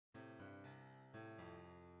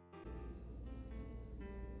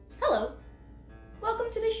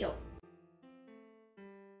official.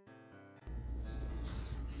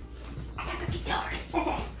 I have a guitar.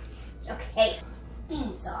 Okay,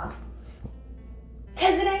 theme song.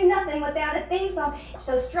 Cause it ain't nothing without a theme song,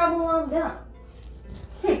 so struggle on down.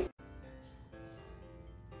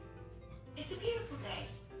 It's a beautiful day.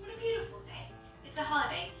 What a beautiful day. It's a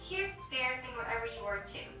holiday, here, there, and wherever you are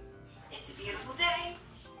too. It's a beautiful day.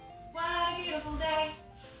 What a beautiful day.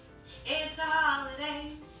 It's a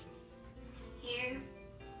holiday. Here.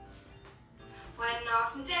 What an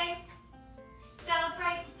awesome day.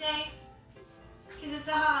 Celebrate the day. Cause it's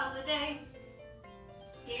a holiday.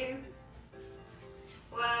 Here.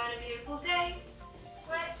 What a beautiful day.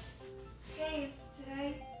 What day is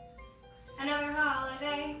today? Another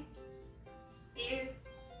holiday. Here.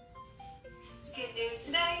 It's good news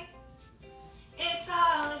today. It's a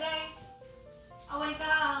holiday. Always a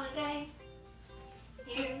holiday.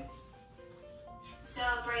 Here. To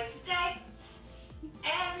celebrate the day.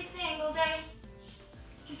 Every single day.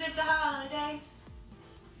 Cause it's a holiday.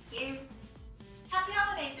 Here. Happy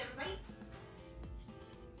holidays, everybody.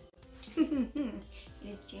 It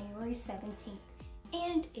is January 17th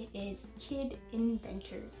and it is Kid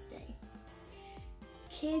Inventors Day.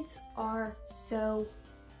 Kids are so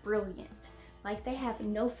brilliant. Like, they have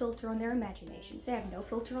no filter on their imaginations. They have no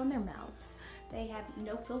filter on their mouths. They have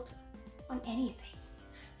no filter on anything.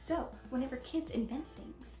 So whenever kids invent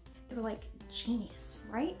things, they're like genius,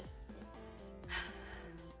 right?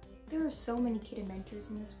 There are so many kid inventors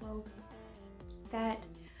in this world that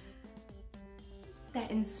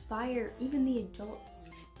inspire even the adults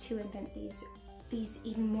to invent these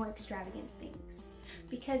even more extravagant things.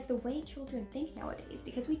 Because the way children think nowadays,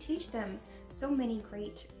 because we teach them so many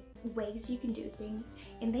great ways you can do things,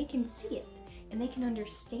 and they can see it and they can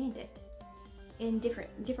understand it in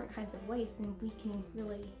different kinds of ways than we can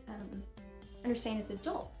really understand as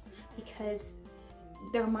adults, because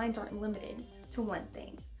their minds aren't limited to one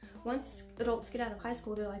thing. Once adults get out of high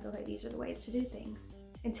school, they're like, okay, these are the ways to do things,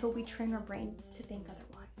 until we train our brain to think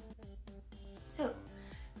otherwise. So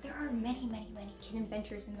there are many, many, many kid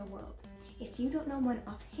inventors in the world. If you don't know one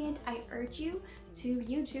offhand, I urge you to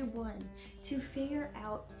YouTube one to figure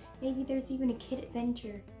out, maybe there's even a kid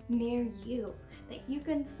inventor near you that you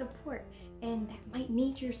can support and that might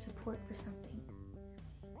need your support for something.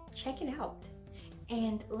 Check it out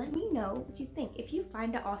and let me know what you think. If you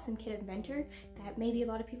find an awesome kid inventor that maybe a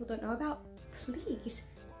lot of people don't know about, please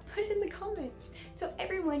put it in the comments so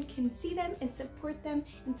everyone can see them and support them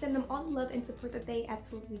and send them all the love and support that they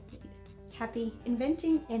absolutely need. Happy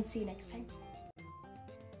inventing, and see you next time.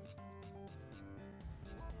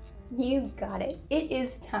 You got it. It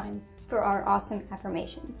is time for our awesome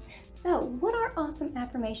affirmations. So what are awesome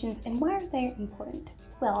affirmations and why are they important?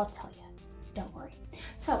 Well, I'll tell you. Don't worry.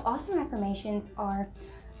 So awesome affirmations are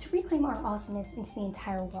to reclaim our awesomeness into the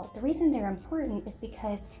entire world. The reason they're important is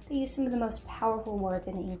because they use some of the most powerful words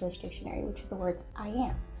in the English dictionary, which are the words I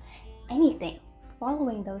am. Anything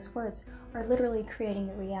following those words are literally creating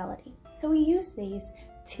a reality. So we use these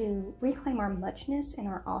to reclaim our muchness and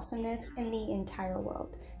our awesomeness in the entire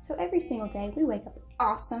world. So every single day we wake up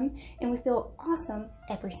awesome and we feel awesome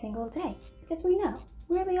every single day because we know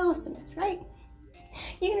we're the awesomest, right?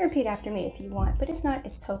 You can repeat after me if you want, but if not,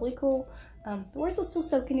 it's totally cool. The words will still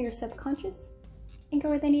soak into your subconscious and go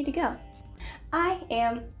where they need to go. I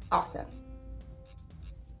am awesome.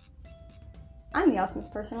 I'm the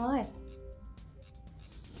awesomest person alive.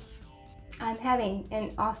 I'm having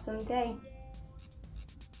an awesome day.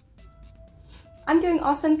 I'm doing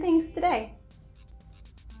awesome things today.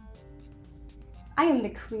 I am the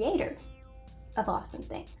creator of awesome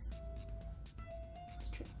things. It's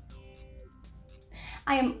true.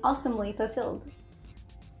 I am awesomely fulfilled.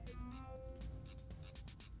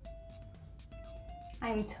 I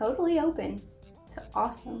am totally open to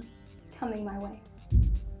awesome coming my way.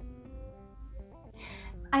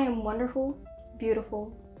 I am wonderful,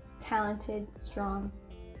 beautiful, talented, strong.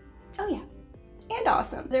 Oh yeah, and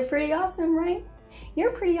awesome. They're pretty awesome, right?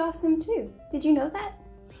 You're pretty awesome too. Did you know that?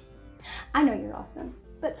 I know you're awesome,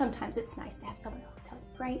 but sometimes it's nice to have someone else tell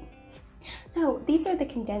you, right? So these are the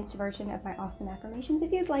condensed version of my awesome affirmations.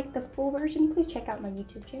 If you'd like the full version, please check out my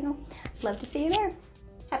YouTube channel. Love to see you there.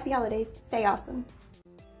 Happy holidays. Stay awesome.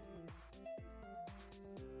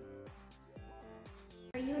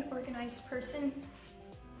 Are you an organized person?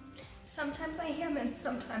 Sometimes I am and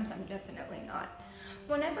sometimes I'm definitely not.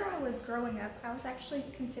 Whenever I was growing up, I was actually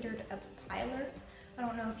considered a piler. I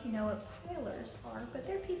don't know if you know what pilers are, but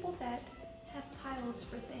they're people that have piles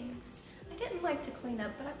for things. I didn't like to clean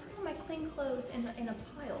up, but I put all my clean clothes in a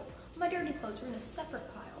pile. My dirty clothes were in a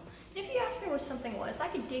separate pile. And if you asked me where something was, I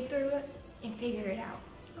could dig through it and figure it out.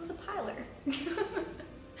 I was a piler.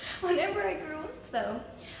 Whenever I grew up though,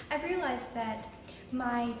 I realized that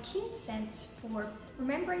my keen sense for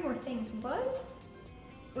remembering where things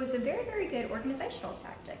was a very, very good organizational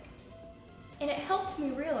tactic. And it helped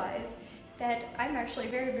me realize that I'm actually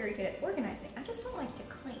very, very good at organizing. I just don't like to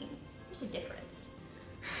clean. There's a difference.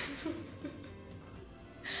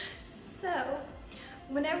 So,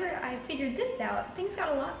 whenever I figured this out, things got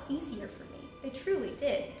a lot easier for me. They truly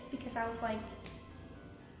did, because I was like,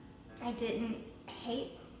 I didn't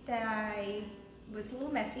hate that I was a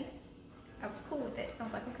little messy. I was cool with it. I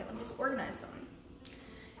was like, okay, let me just organize something.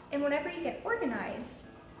 And whenever you get organized,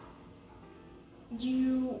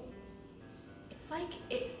 it's like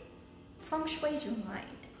it feng shuis your mind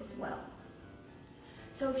as well.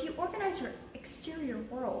 So if you organize your exterior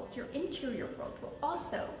world, your interior world will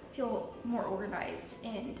also feel more organized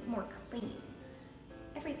and more clean.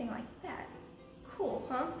 Everything like that. Cool,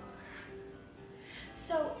 huh?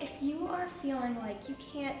 So if you are feeling like you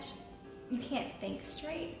can't think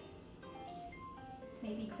straight,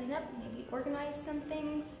 maybe clean up, maybe organize some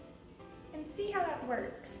things, and see how that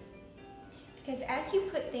works. Because as you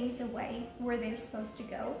put things away where they're supposed to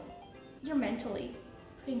go, you're mentally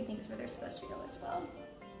putting things where they're supposed to go as well.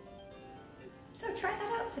 So try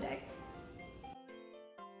that out today.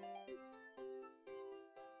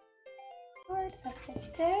 Word of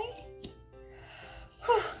the day.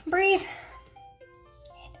 Whew, breathe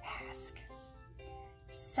and ask.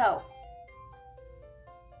 So,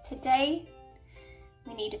 today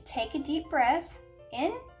we need to take a deep breath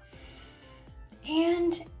in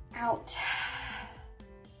and out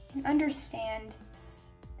and understand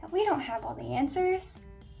that we don't have all the answers,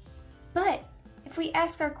 but if we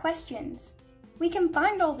ask our questions, we can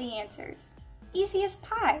find all the answers. Easy as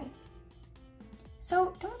pie.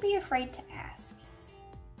 So don't be afraid to ask.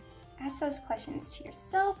 Ask those questions to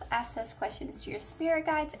yourself, ask those questions to your spirit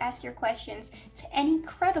guides, ask your questions to any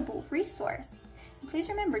credible resource. And please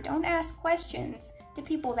remember, don't ask questions to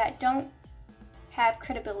people that don't have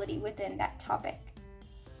credibility within that topic.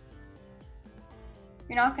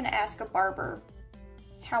 You're not going to ask a barber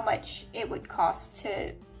how much it would cost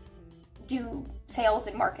to do sales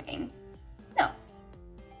and marketing. No.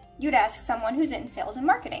 You'd ask someone who's in sales and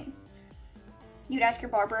marketing. You'd ask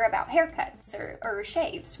your barber about haircuts or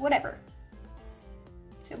shaves, whatever.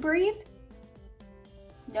 So breathe,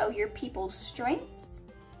 know your people's strengths,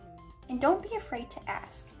 and don't be afraid to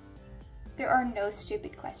ask. There are no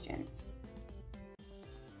stupid questions.